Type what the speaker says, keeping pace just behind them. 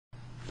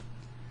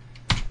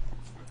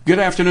Good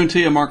afternoon to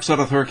you. Mark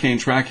Sudduth,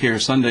 HurricaneTrack here.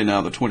 Sunday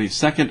now, the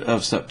 22nd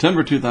of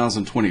September,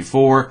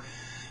 2024.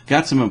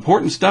 Got some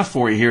important stuff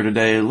for you here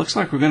today. It looks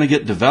like we're going to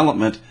get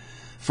development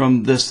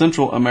from this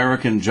Central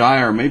American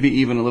gyre, maybe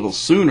even a little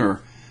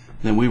sooner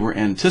than we were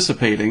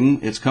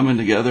anticipating. It's coming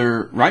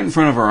together right in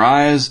front of our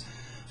eyes.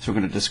 So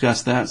we're going to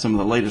discuss that, some of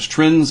the latest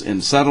trends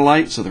in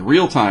satellites, so the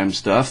real-time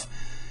stuff.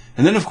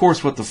 And then, of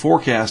course, what the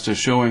forecast is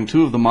showing,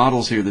 two of the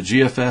models here, the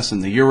GFS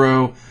and the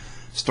Euro,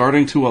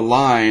 starting to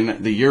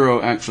align, the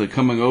Euro actually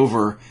coming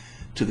over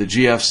to the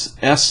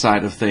GFS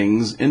side of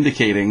things,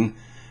 indicating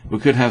we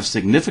could have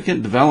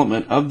significant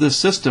development of this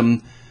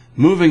system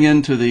moving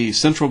into the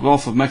central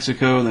Gulf of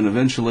Mexico and then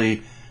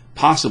eventually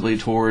possibly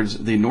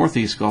towards the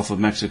northeast Gulf of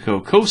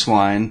Mexico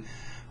coastline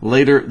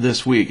later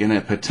this week, and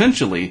a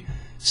potentially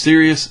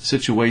serious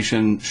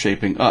situation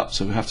shaping up.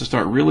 So we have to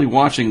start really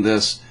watching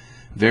this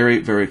very,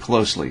 very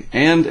closely.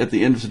 And at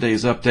the end of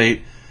today's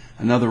update,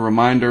 another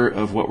reminder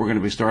of what we're going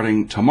to be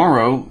starting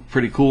tomorrow.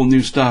 Pretty cool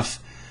new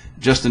stuff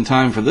just in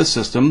time for this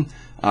system.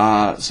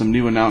 Some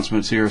new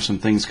announcements here, some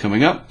things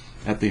coming up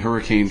at the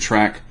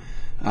HurricaneTrack,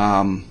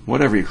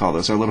 whatever you call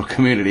this, our little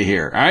community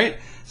here. All right,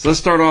 so let's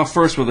start off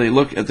first with a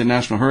look at the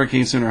National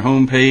Hurricane Center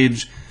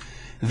homepage.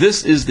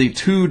 This is the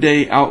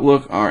 2-day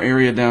outlook. Our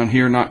area down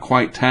here, not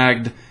quite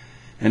tagged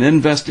an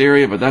invest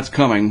area, but that's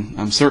coming.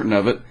 I'm certain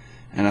of it.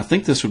 And I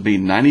think this would be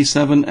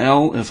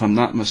 97L, if I'm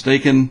not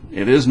mistaken.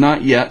 It is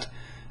not yet.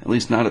 At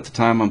least not at the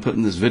time I'm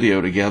putting this video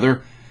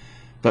together.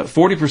 But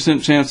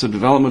 40% chance of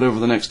development over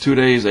the next 2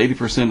 days,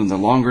 80% in the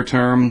longer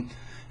term.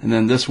 And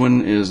then this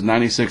one is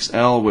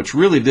 96L, which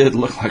really did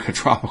look like a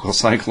tropical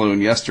cyclone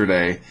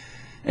yesterday,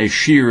 a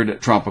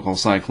sheared tropical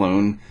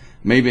cyclone.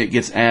 Maybe it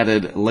gets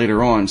added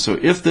later on. So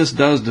if this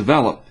does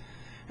develop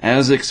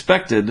as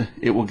expected,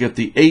 it will get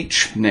the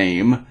H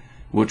name,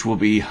 which will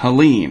be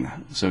Helene.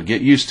 So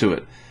get used to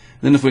it.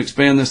 Then if we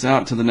expand this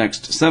out to the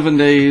next 7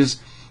 days,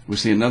 we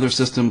see another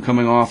system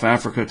coming off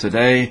Africa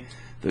today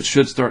that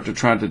should start to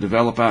try to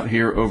develop out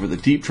here over the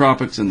deep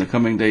tropics in the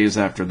coming days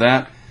after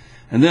that.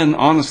 And then,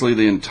 honestly,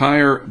 the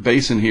entire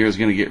basin here is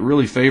going to get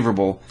really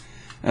favorable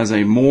as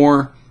a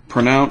more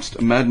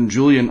pronounced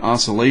Madden-Julian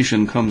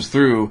oscillation comes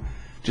through.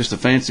 Just a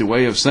fancy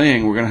way of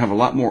saying we're going to have a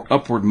lot more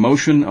upward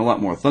motion, a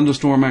lot more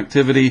thunderstorm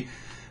activity,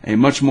 a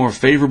much more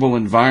favorable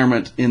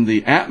environment in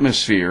the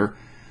atmosphere,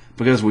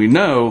 because we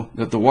know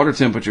that the water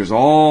temperatures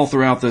all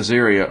throughout this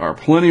area are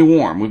plenty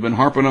warm. We've been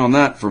harping on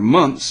that for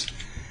months.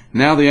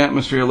 Now the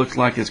atmosphere looks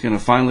like it's going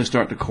to finally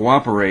start to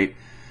cooperate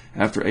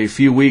after a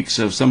few weeks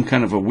of some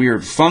kind of a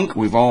weird funk.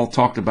 We've all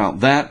talked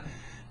about that.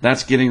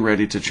 That's getting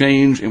ready to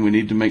change, and we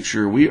need to make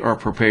sure we are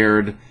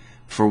prepared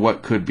for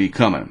what could be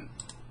coming.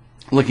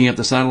 Looking at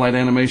the satellite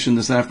animation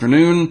this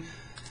afternoon,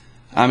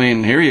 I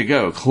mean, here you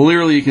go.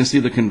 Clearly you can see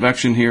the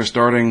convection here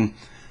starting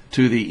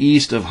to the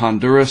east of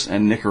Honduras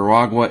and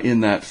Nicaragua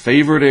in that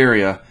favored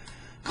area,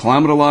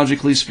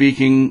 climatologically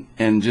speaking,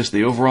 and just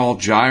the overall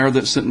gyre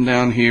that's sitting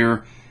down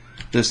here.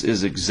 This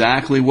is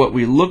exactly what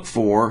we look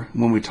for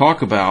when we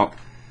talk about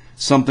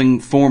something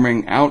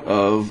forming out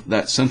of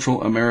that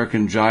Central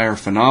American gyre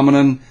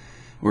phenomenon.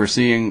 We're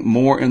seeing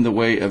more in the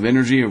way of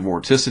energy, of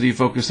vorticity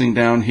focusing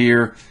down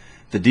here,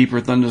 the deeper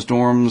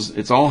thunderstorms.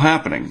 It's all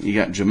happening. You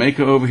got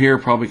Jamaica over here,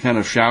 probably kind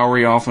of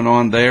showery off and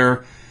on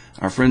there.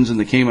 Our friends in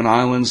the Cayman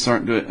Islands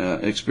starting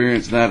to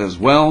experience that as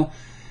well.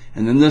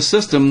 And then this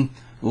system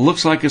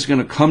looks like it's going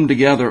to come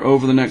together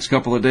over the next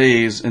couple of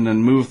days and then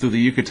move through the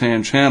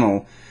Yucatan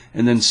Channel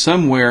and then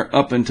somewhere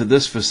up into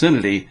this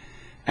vicinity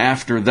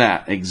after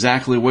that.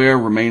 Exactly where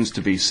remains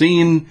to be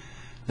seen.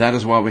 That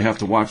is why we have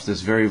to watch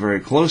this very, very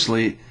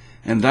closely.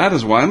 And that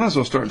is why I might as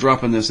well start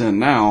dropping this in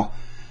now.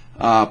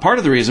 Part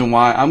of the reason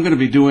why I'm going to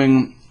be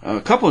doing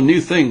a couple of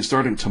new things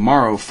starting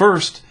tomorrow.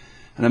 First,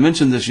 and I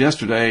mentioned this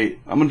yesterday,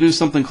 I'm going to do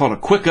something called a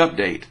quick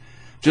update.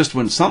 Just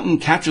when something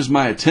catches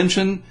my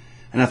attention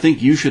and I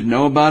think you should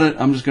know about it,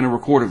 I'm just going to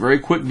record a very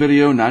quick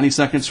video, 90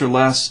 seconds or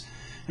less,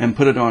 and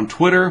put it on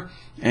Twitter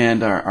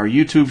and our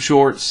YouTube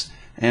shorts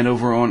and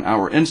over on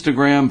our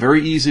Instagram.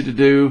 Very easy to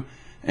do,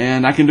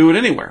 and I can do it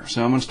anywhere.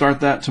 So I'm going to start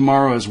that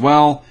tomorrow as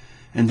well.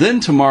 And then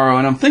tomorrow,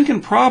 and I'm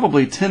thinking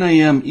probably 10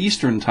 a.m.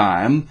 Eastern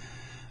Time,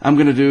 I'm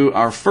going to do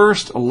our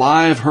first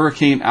live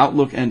hurricane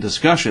outlook and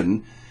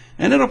discussion.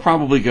 And it'll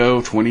probably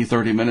go 20,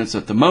 30 minutes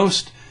at the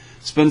most.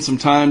 Spend some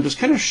time just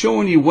kind of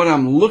showing you what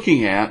I'm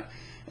looking at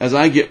as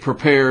I get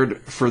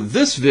prepared for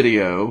this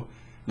video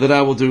that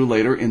I will do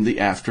later in the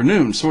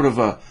afternoon. Sort of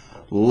a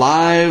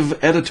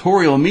live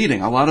editorial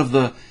meeting. A lot of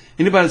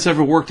anybody that's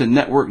ever worked in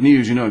network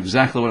news, you know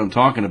exactly what I'm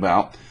talking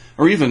about.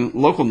 Or even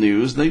local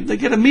news, they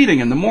get a meeting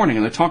in the morning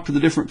and they talk to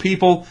the different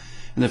people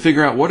and they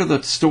figure out what are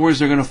the stories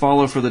they're going to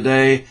follow for the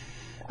day.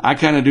 I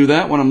kind of do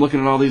that when I'm looking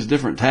at all these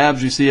different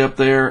tabs you see up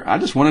there. I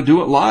just want to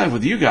do it live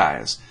with you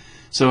guys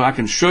so I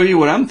can show you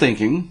what I'm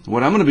thinking,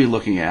 what I'm going to be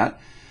looking at,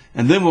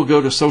 and then we'll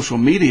go to social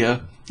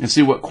media and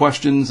see what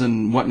questions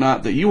and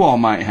whatnot that you all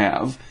might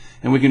have.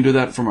 And we can do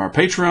that from our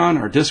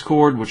Patreon, our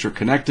Discord, which are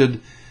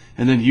connected,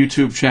 and then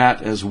YouTube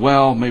chat as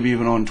well, maybe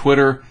even on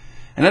Twitter.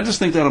 And I just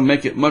think that'll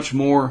make it much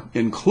more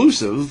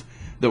inclusive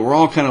that we're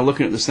all kind of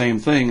looking at the same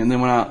thing. And then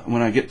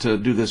when I get to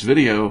do this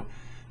video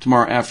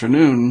tomorrow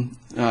afternoon,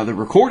 the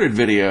recorded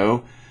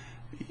video,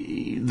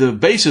 the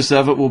basis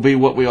of it will be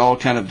what we all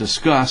kind of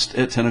discussed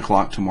at 10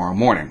 o'clock tomorrow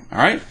morning. All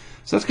right?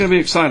 So that's going to be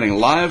exciting.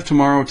 Live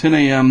tomorrow, 10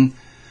 a.m.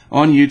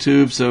 on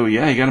YouTube. So,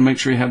 yeah, you got to make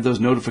sure you have those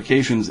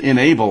notifications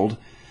enabled.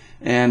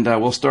 And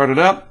we'll start it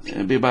up.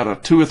 It'll be about a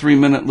 2 or 3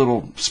 minute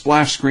little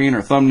splash screen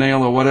or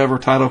thumbnail or whatever,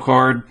 title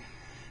card.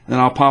 Then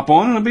I'll pop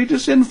on, and it'll be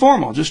just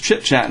informal, just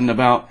chit-chatting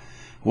about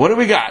what do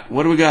we got?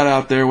 What do we got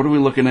out there? What are we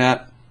looking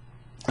at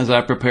as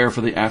I prepare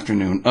for the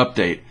afternoon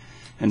update?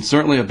 And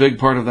certainly a big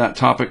part of that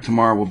topic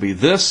tomorrow will be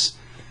this,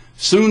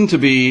 soon to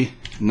be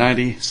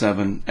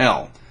 97L.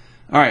 All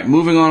right,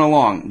 moving on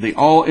along. The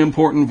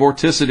all-important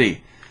vorticity.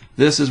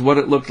 This is what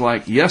it looked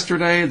like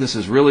yesterday. This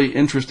is really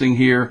interesting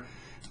here.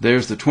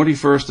 There's the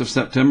 21st of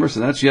September, so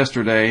that's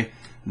yesterday.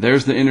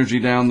 There's the energy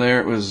down there.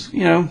 It was,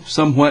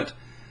 somewhat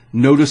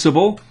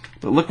noticeable.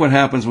 But look what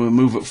happens when we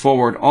move it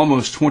forward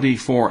almost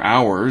 24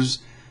 hours.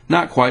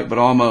 Not quite, but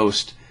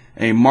almost.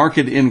 A marked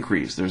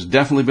increase. There's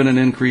definitely been an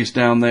increase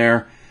down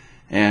there,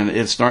 and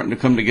it's starting to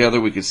come together.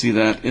 We can see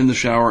that in the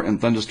shower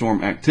and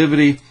thunderstorm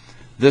activity.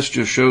 This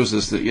just shows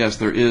us that, yes,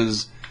 there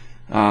is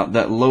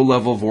that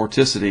low-level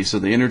vorticity. So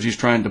the energy is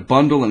trying to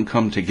bundle and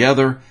come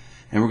together,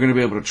 and we're going to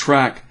be able to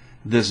track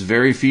this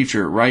very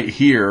feature right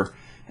here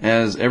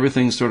as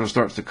everything sort of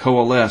starts to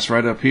coalesce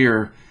right up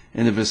here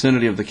in the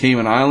vicinity of the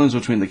Cayman Islands,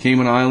 between the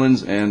Cayman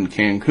Islands and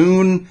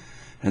Cancun,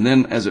 and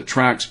then as it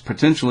tracks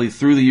potentially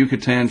through the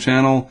Yucatan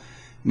Channel,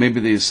 maybe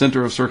the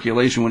center of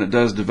circulation when it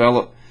does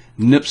develop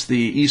nips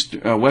the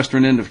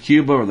western end of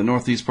Cuba or the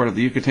northeast part of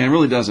the Yucatan. It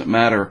really doesn't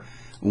matter.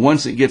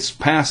 Once it gets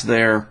past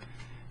there,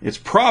 it's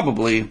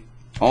probably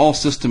all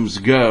systems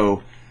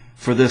go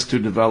for this to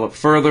develop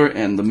further,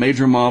 and the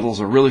major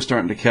models are really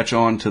starting to catch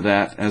on to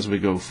that as we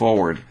go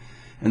forward.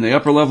 And the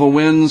upper level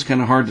winds,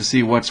 kind of hard to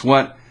see what's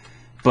what,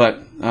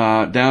 but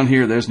down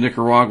here there's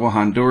Nicaragua,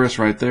 Honduras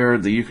right there,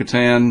 the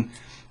Yucatan,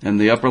 and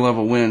the upper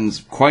level winds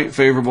quite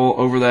favorable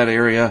over that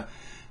area,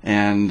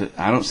 and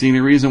I don't see any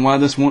reason why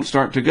this won't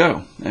start to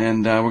go.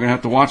 And we're going to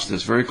have to watch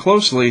this very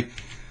closely,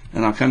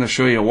 and I'll kind of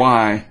show you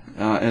why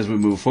as we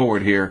move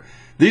forward here.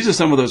 These are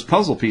some of those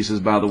puzzle pieces,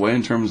 by the way,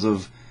 in terms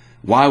of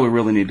why we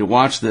really need to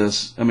watch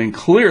this. I mean,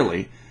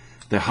 clearly,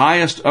 the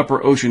highest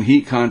upper ocean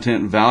heat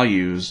content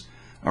values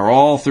are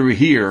all through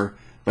here,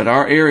 but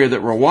our area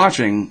that we're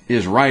watching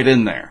is right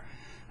in there.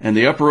 And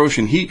the upper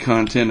ocean heat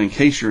content, in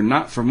case you're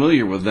not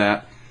familiar with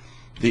that,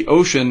 the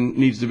ocean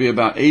needs to be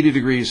about 80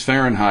 degrees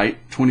Fahrenheit,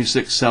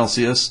 26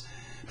 Celsius,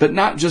 but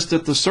not just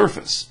at the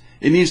surface.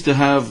 It needs to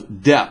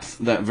have depth,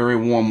 that very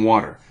warm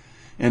water.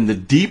 And the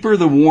deeper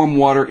the warm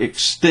water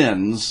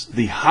extends,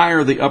 the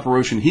higher the upper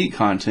ocean heat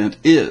content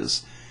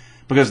is.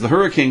 Because the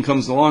hurricane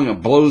comes along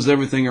and blows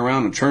everything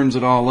around and churns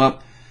it all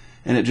up,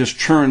 and it just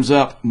churns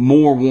up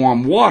more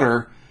warm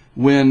water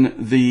when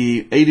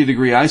the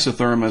 80-degree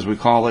isotherm, as we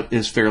call it,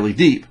 is fairly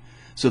deep.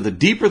 So the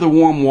deeper the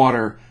warm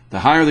water, the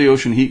higher the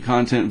ocean heat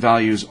content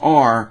values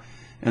are,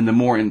 and the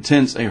more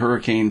intense a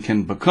hurricane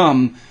can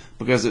become,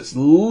 because it's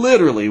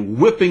literally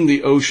whipping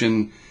the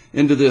ocean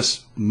into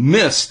this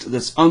mist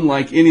that's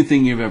unlike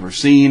anything you've ever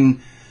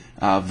seen.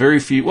 Very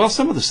few, well,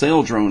 some of the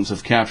sail drones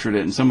have captured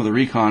it, and some of the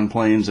recon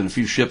planes and a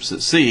few ships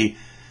at sea,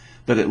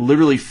 but it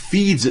literally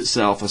feeds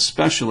itself,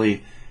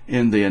 especially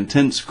in the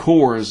intense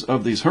cores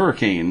of these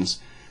hurricanes,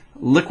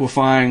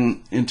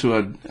 liquefying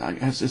into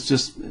it's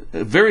just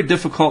very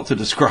difficult to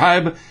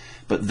describe,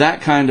 but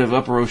that kind of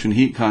upper ocean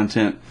heat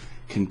content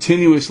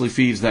continuously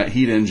feeds that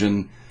heat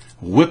engine,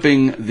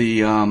 whipping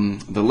the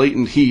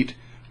latent heat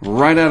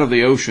right out of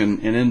the ocean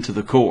and into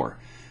the core.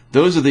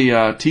 Those are the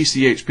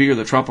TCHP, or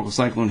the tropical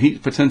cyclone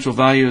heat potential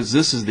values.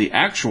 This is the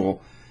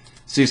actual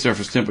sea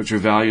surface temperature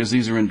values.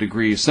 These are in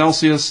degrees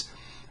Celsius.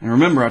 And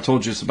remember, I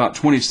told you it's about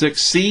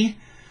 26 C,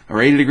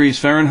 or 80 degrees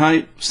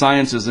Fahrenheit.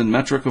 Science is in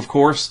metric, of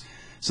course.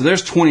 So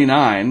there's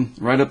 29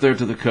 right up there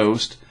to the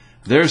coast.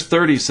 There's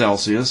 30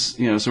 Celsius,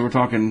 so we're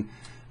talking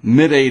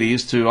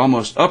mid-80s to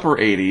almost upper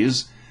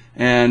 80s.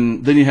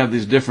 And then you have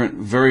these different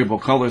variable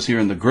colors here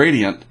in the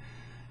gradient.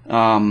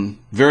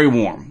 Very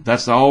warm.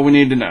 That's all we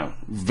need to know.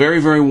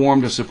 Very, very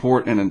warm to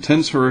support an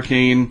intense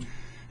hurricane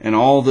and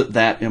all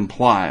that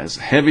implies.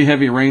 Heavy,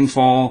 heavy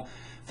rainfall,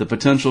 the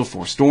potential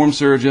for storm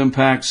surge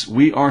impacts.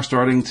 We are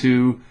starting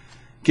to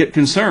get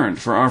concerned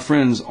for our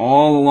friends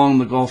all along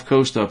the Gulf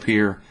Coast up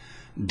here.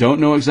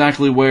 Don't know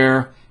exactly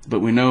where,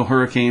 but we know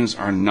hurricanes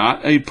are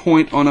not a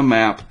point on a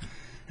map,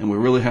 and we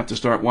really have to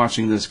start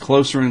watching this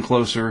closer and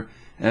closer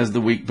as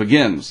the week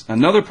begins.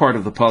 Another part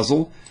of the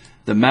puzzle,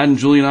 the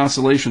Madden-Julian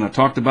oscillation, I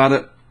talked about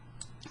it.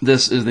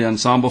 This is the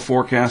ensemble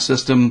forecast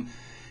system,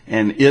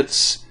 and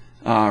its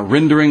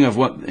rendering of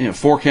what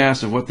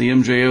forecast of what the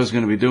MJO is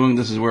going to be doing.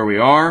 This is where we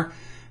are.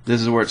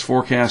 This is where it's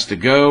forecast to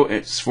go.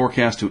 It's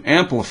forecast to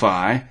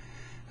amplify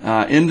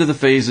into the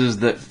phases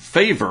that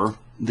favor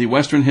the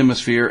Western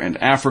Hemisphere and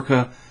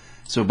Africa.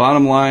 So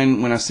bottom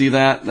line, when I see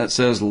that, that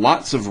says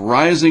lots of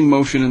rising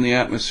motion in the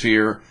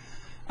atmosphere,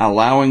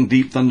 allowing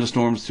deep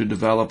thunderstorms to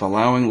develop,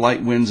 allowing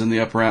light winds in the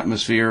upper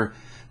atmosphere.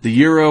 The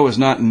Euro is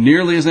not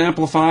nearly as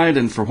amplified,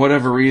 and for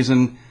whatever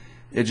reason,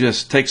 it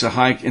just takes a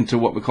hike into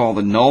what we call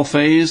the null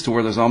phase, to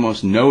where there's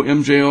almost no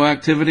MJO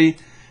activity.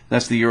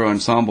 That's the Euro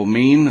ensemble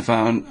mean, if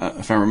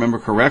I remember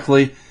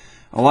correctly.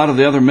 A lot of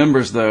the other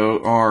members,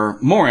 though, are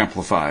more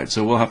amplified,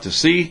 so we'll have to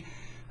see.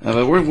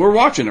 But we're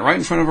watching it right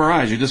in front of our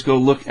eyes. You just go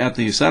look at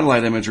the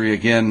satellite imagery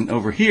again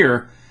over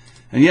here,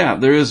 and yeah,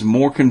 there is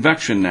more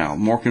convection now,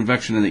 more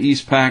convection in the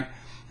East Pac,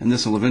 and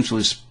this will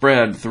eventually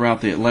spread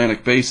throughout the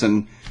Atlantic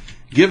Basin,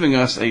 giving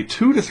us a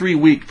 2 to 3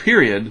 week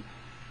period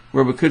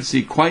where we could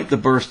see quite the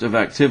burst of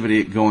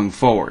activity going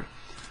forward.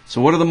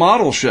 So what do the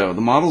models show?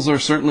 The models are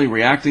certainly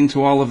reacting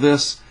to all of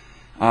this.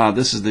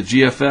 This is the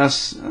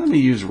GFS. Let me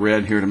use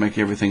red here to make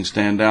everything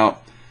stand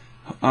out.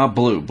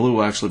 Blue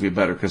will actually be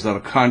better because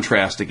that'll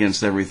contrast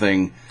against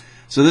everything.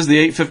 So this is the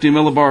 850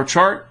 millibar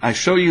chart. I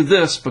show you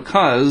this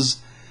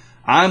because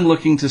I'm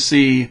looking to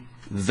see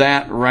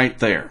that right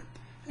there.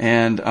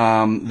 And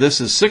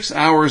this is 6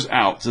 hours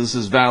out. So this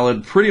is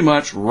valid pretty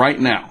much right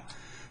now.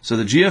 So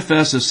the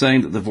GFS is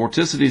saying that the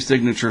vorticity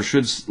signature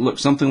should look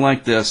something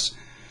like this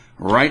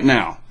right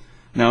now.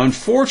 Now,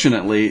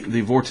 unfortunately,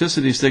 the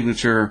vorticity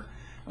signature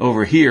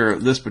over here,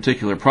 this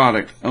particular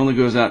product, only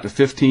goes out to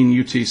 15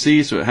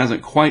 UTC, so it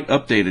hasn't quite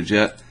updated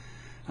yet.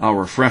 I'll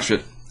refresh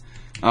it.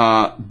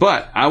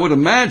 But I would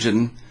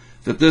imagine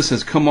that this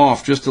has come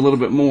off just a little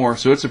bit more,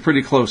 so it's a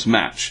pretty close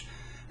match.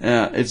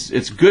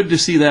 It's good to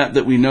see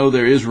that we know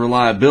there is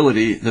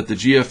reliability, that the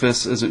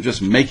GFS isn't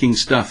just making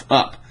stuff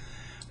up.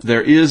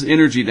 There is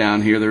energy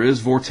down here. There is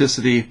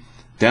vorticity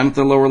down at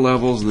the lower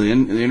levels. The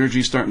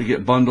energy is starting to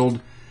get bundled.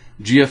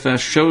 GFS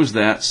shows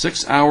that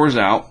 6 hours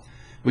out.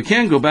 We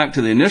can go back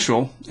to the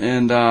initial,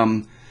 and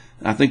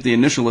I think the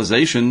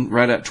initialization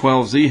right at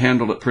 12Z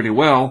handled it pretty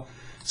well.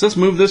 So let's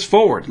move this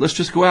forward. Let's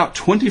just go out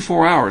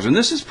 24 hours. And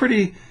this is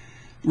pretty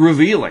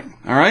revealing,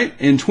 all right?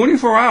 In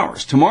 24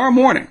 hours, tomorrow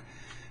morning,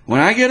 when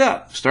I get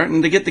up,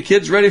 starting to get the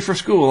kids ready for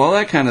school, all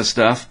that kind of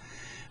stuff,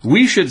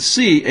 we should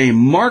see a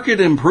marked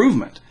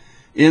improvement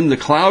in the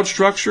cloud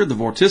structure, the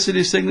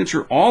vorticity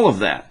signature, all of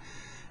that.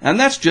 And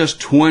that's just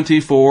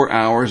 24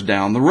 hours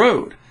down the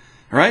road.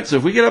 All right, so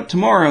if we get up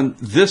tomorrow and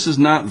this is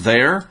not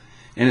there,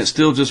 and it's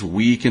still just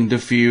weak and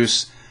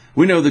diffuse,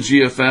 we know the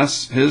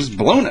GFS has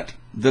blown it,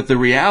 that the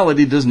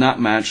reality does not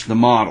match the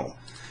model.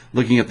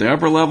 Looking at the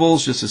upper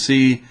levels just to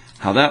see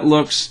how that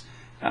looks,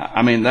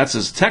 I mean, that's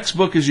as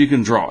textbook as you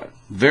can draw it.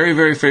 Very,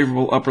 very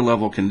favorable upper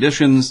level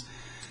conditions.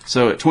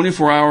 So at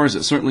 24 hours,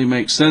 it certainly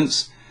makes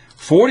sense.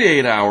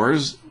 48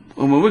 hours,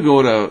 when we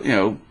go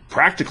to,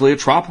 practically a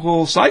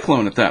tropical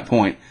cyclone at that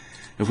point.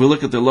 If we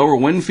look at the lower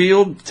wind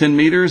field, 10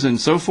 meters and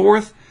so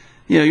forth,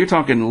 you're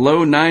talking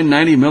low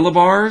 990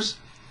 millibars.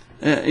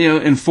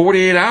 In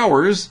 48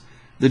 hours,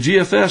 the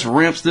GFS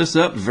ramps this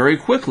up very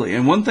quickly.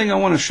 And one thing I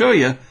want to show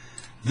you,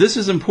 this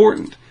is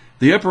important.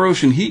 The upper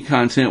ocean heat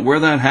content, where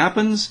that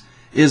happens,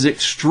 is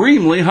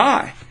extremely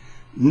high.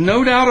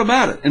 No doubt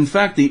about it. In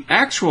fact, the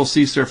actual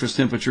sea surface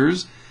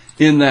temperatures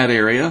in that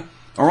area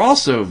are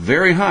also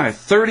very high,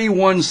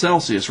 31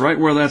 Celsius, right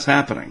where that's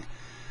happening.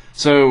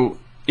 So,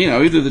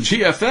 either the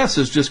GFS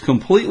is just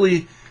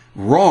completely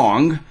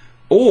wrong,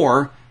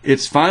 or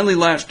it's finally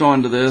latched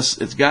onto this.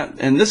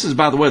 And this is,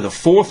 by the way, the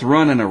 4th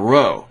run in a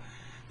row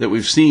that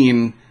we've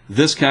seen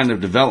this kind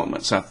of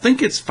development. So I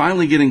think it's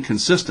finally getting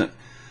consistent.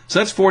 So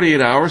that's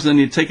 48 hours. Then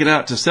you take it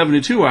out to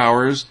 72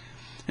 hours,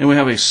 and we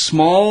have a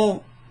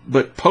small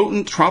but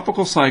potent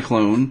tropical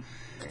cyclone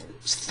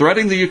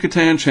threading the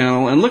Yucatan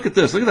Channel. And look at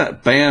this. Look at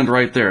that band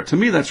right there. To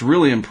me, that's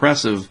really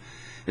impressive.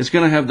 It's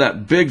going to have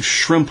that big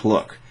shrimp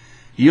look.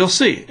 You'll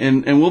see.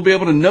 And we'll be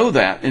able to know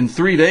that in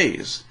 3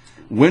 days.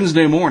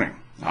 Wednesday morning.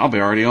 I'll be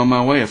already on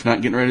my way, if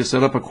not getting ready to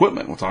set up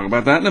equipment. We'll talk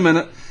about that in a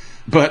minute.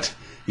 But,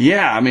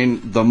 yeah, I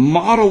mean, the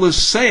model is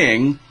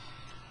saying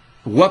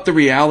what the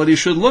reality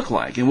should look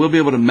like. And we'll be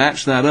able to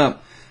match that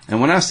up. And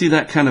when I see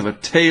that kind of a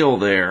tail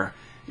there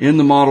in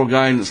the model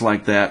guidance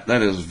like that,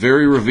 that is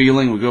very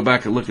revealing. We go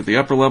back and look at the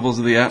upper levels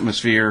of the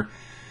atmosphere.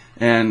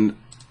 And,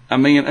 I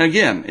mean,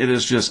 again, it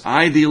is just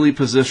ideally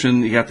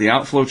positioned. You got the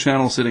outflow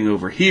channel sitting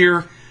over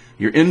here.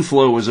 Your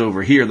inflow is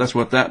over here. That's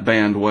what that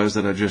band was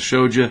that I just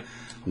showed you.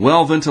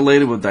 Well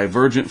ventilated with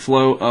divergent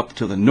flow up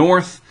to the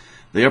north.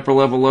 The upper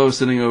level low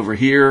sitting over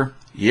here.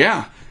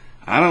 Yeah,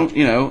 I don't,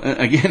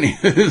 again,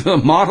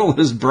 the model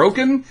is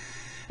broken.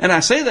 And I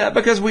say that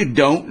because we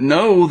don't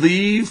know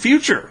the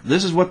future.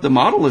 This is what the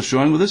model is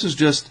showing. Well, this is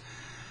just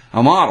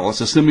a model.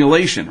 It's a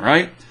simulation,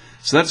 right?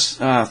 So that's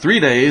 3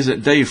 days.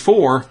 At day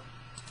 4,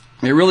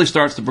 it really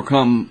starts to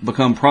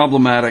become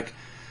problematic.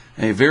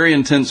 A very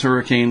intense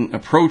hurricane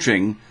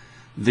approaching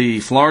the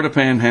Florida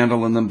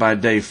Panhandle, and then by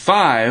day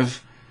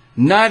 5,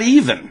 not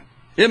even.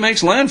 It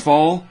makes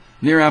landfall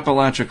near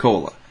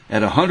Apalachicola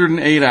at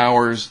 108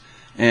 hours,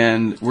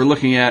 and we're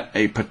looking at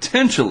a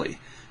potentially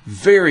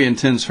very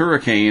intense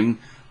hurricane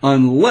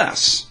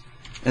unless,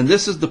 and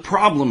this is the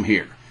problem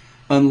here,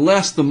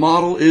 unless the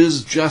model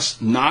is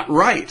just not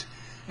right.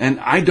 And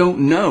I don't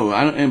know.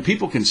 And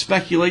people can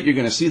speculate. You're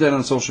going to see that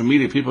on social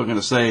media. People are going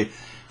to say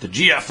the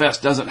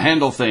GFS doesn't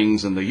handle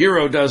things and the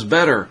Euro does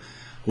better.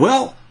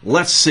 Well,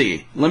 let's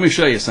see. Let me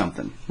show you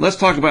something. Let's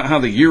talk about how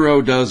the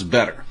euro does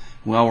better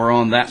while we're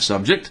on that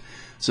subject.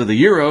 So the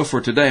euro for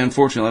today,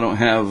 unfortunately, I don't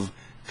have,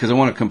 because I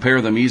want to compare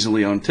them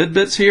easily on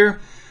tidbits here.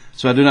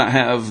 So I do not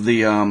have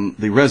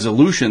the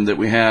resolution that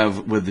we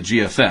have with the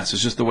GFS.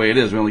 It's just the way it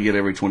is. We only get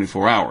every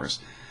 24 hours.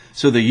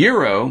 So the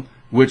euro,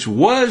 which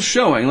was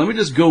showing, let me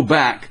just go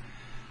back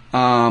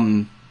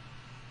one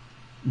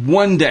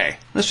day.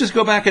 Let's just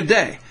go back a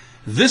day.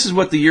 This is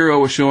what the euro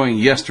was showing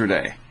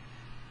yesterday.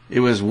 It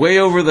was way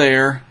over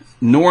there,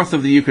 north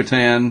of the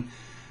Yucatan,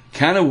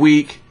 kind of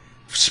weak,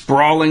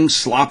 sprawling,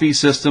 sloppy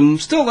system.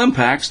 Still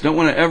impacts, don't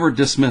want to ever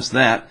dismiss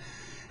that.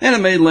 And it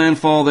made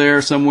landfall there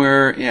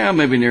somewhere,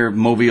 maybe near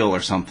Mobile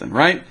or something,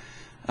 right?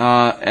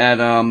 At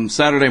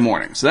Saturday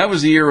morning. So that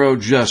was the euro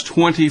just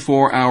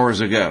 24 hours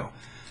ago.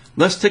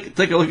 Let's take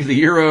a look at the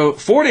euro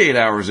 48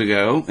 hours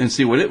ago and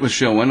see what it was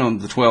showing on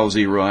the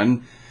 12Z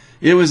run.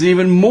 It was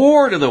even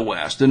more to the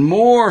west and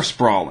more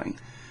sprawling.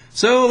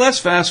 So let's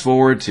fast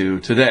forward to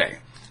today.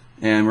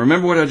 And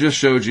remember what I just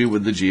showed you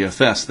with the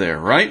GFS there,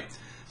 right?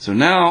 So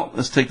now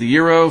let's take the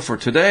euro for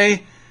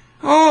today.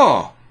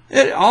 Oh,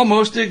 it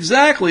almost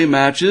exactly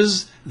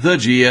matches the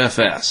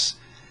GFS.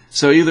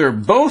 So either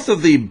both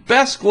of the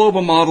best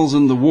global models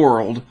in the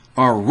world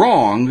are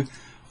wrong,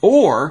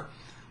 or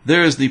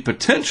there is the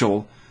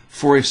potential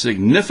for a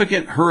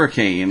significant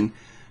hurricane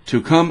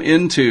to come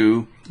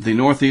into the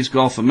northeast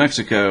Gulf of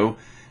Mexico.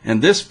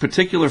 And this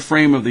particular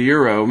frame of the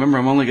euro, remember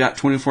I've only got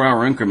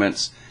 24-hour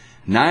increments,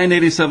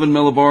 987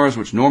 millibars,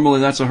 which normally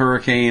that's a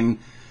hurricane,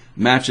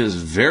 matches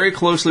very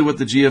closely what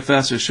the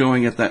GFS is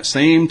showing at that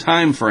same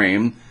time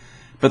frame,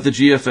 but the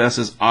GFS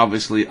is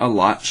obviously a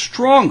lot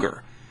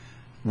stronger.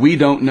 We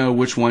don't know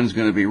which one's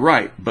going to be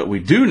right, but we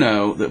do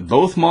know that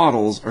both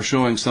models are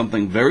showing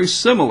something very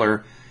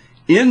similar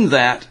in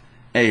that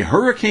a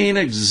hurricane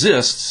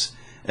exists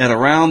at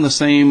around the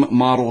same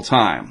model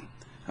time.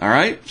 All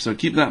right, so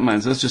keep that in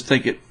mind. So let's just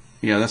take it,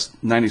 that's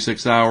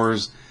 96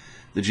 hours,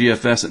 the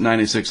GFS at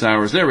 96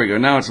 hours. There we go.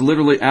 Now it's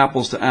literally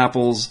apples to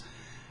apples,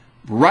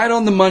 right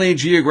on the money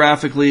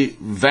geographically,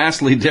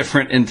 vastly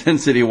different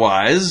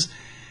intensity-wise.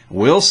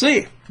 We'll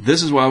see.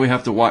 This is why we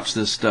have to watch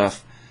this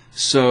stuff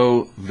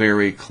so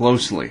very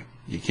closely.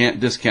 You can't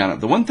discount it.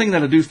 The one thing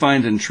that I do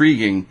find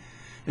intriguing,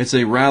 it's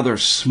a rather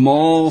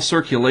small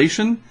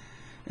circulation,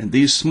 and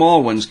these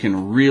small ones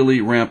can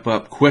really ramp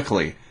up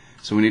quickly.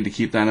 So we need to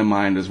keep that in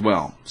mind as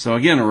well. So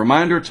again, a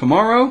reminder,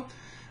 tomorrow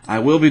I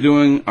will be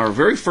doing our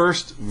very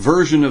first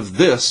version of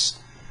this,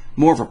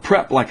 more of a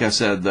prep, like I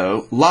said,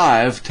 though,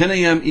 live, 10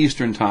 a.m.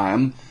 Eastern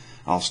Time.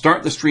 I'll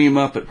start the stream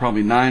up at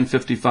probably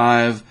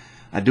 9:55.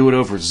 I do it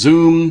over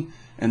Zoom,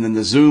 and then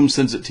the Zoom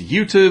sends it to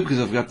YouTube because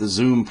I've got the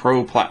Zoom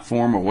Pro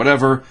platform or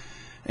whatever.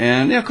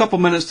 And a couple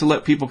minutes to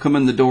let people come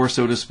in the door,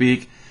 so to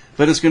speak.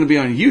 But it's going to be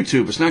on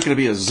YouTube. It's not going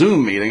to be a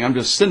Zoom meeting. I'm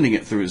just sending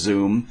it through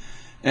Zoom.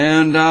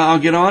 And I'll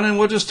get on and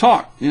we'll just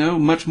talk,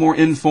 much more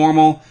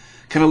informal,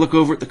 kind of look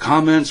over at the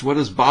comments. What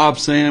is Bob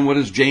saying? What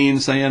is Jane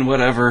saying?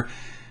 Whatever.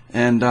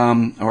 And,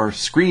 or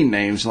screen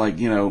names like,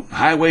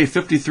 Highway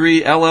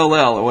 53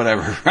 LLL or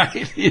whatever,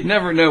 right? You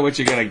never know what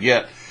you're going to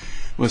get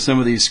with some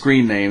of these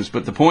screen names.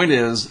 But the point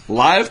is,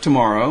 live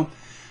tomorrow.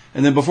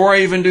 And then before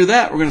I even do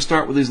that, we're going to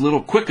start with these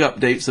little quick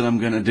updates that I'm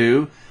going to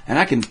do. And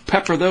I can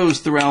pepper those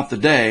throughout the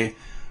day.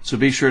 So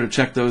be sure to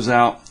check those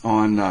out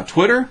on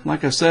Twitter.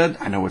 Like I said,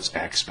 I know it's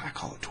X, but I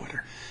call it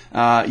Twitter.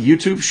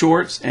 YouTube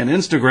Shorts and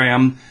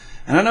Instagram.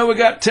 And I know we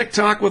got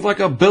TikTok with like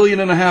 1.5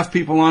 billion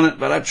people on it,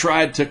 but I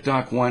tried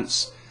TikTok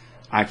once.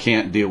 I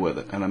can't deal with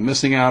it. And I'm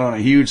missing out on a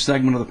huge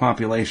segment of the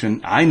population.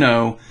 I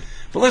know.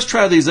 But let's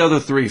try these other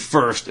three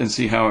first and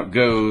see how it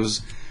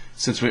goes,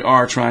 since we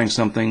are trying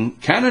something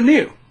kind of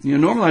new.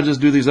 Normally I just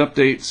do these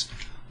updates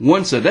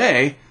once a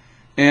day.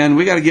 And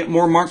we got to get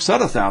more Mark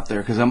Sudduth out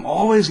there because I'm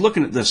always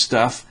looking at this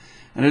stuff.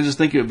 And I just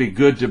think it would be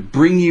good to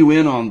bring you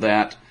in on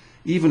that,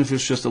 even if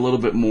it's just a little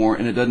bit more.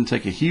 And it doesn't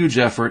take a huge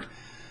effort,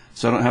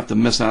 so I don't have to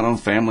miss out on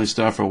family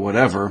stuff or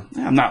whatever.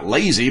 I'm not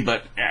lazy,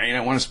 but you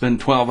don't want to spend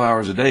 12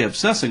 hours a day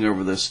obsessing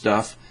over this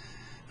stuff.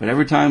 But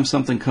every time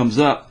something comes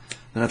up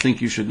that I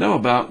think you should know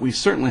about, we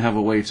certainly have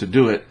a way to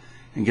do it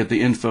and get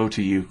the info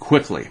to you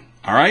quickly.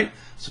 All right?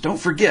 So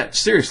don't forget,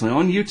 seriously,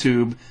 on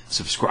YouTube,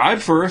 subscribe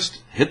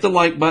first, hit the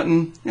like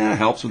button. It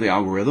helps with the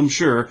algorithm,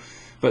 sure.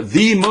 But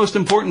the most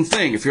important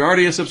thing, if you're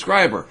already a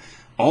subscriber,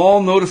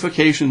 all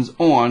notifications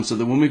on so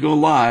that when we go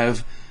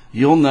live,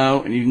 you'll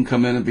know and you can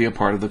come in and be a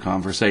part of the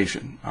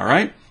conversation. All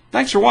right?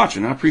 Thanks for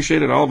watching. I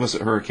appreciate it, all of us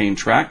at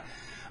HurricaneTrack.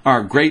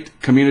 Our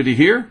great community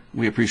here,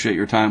 we appreciate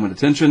your time and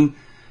attention.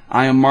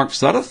 I am Mark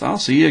Sudduth. I'll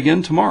see you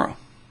again tomorrow.